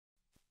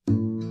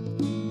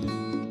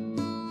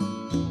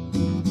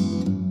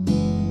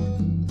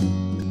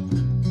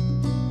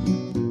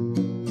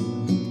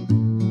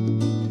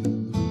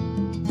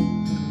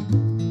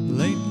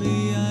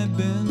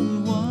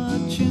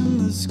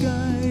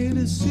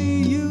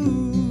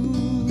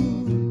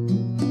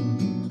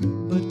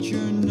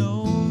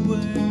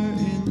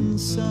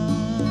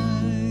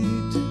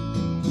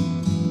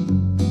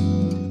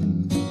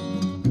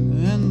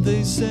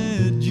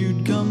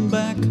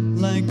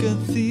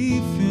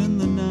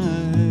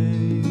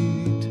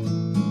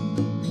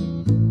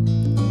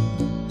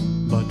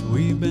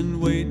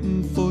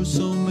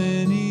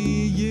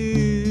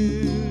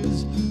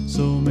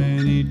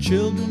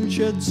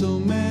shed so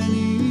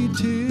many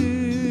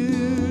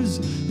tears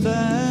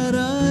that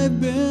I've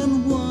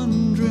been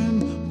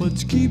wondering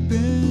what's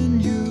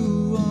keeping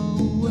you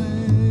away.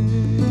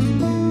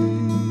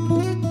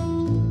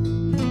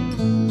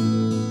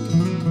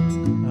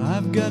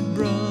 I've got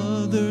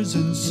brothers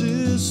and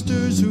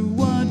sisters who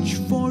watch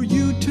for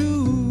you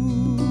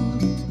too.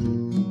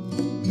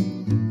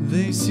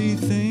 They see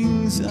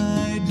things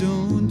I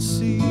don't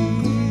see.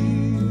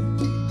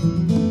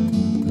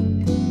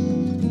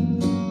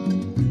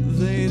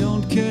 They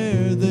don't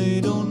care,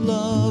 they don't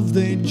love,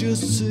 they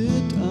just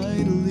sit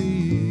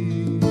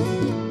idly.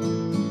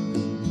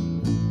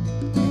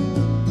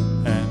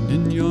 And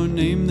in your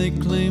name they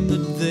claim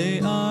that they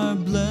are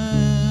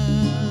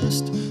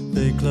blessed.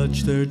 They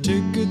clutch their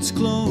tickets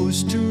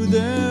close to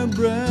their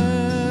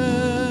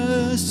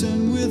breasts,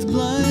 and with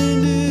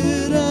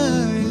blinded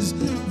eyes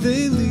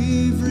they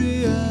leave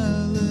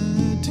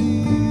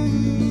reality.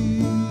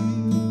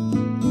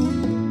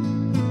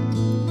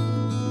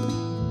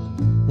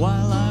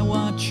 While I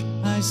watch,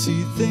 I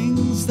see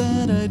things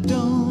that I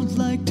don't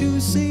like to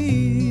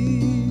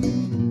see.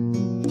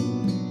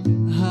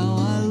 How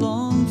I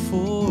long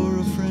for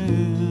a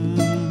friend.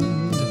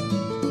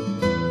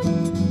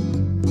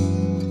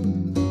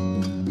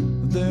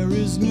 There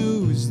is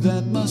news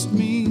that must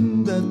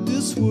mean that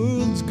this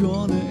world's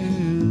gonna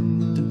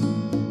end.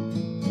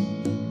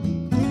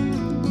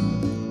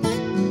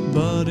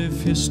 But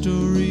if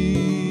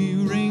history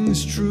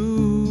rings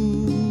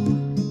true,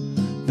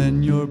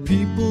 then your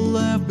people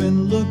have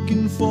been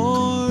looking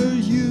for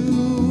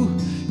you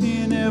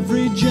in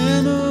every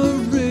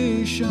generation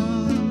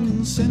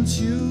since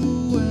you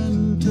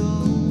went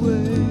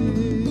away.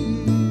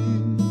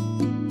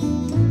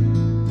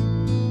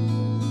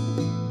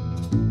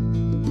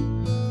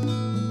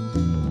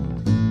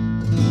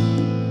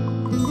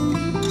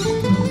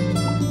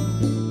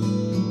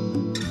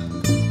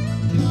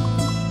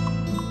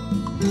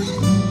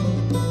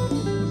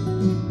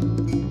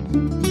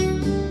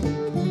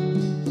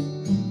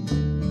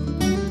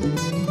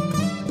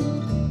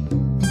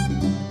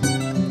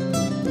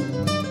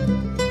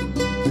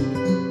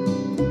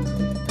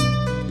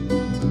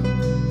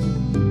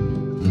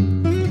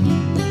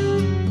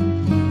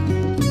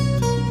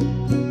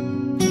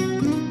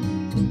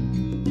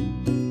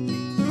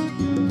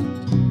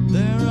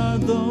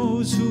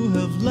 Those who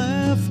have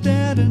laughed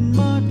at and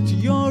mocked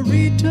your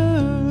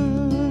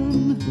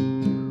return,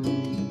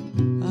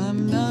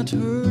 I'm not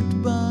hurt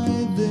by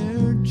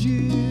their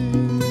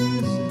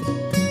jeers.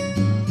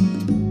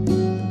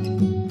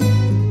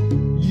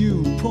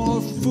 You poor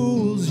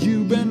fools,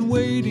 you've been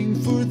waiting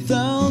for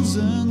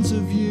thousands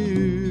of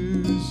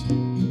years.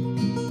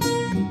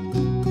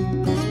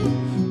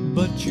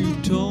 But you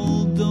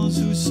told those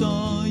who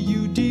saw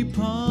you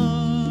depart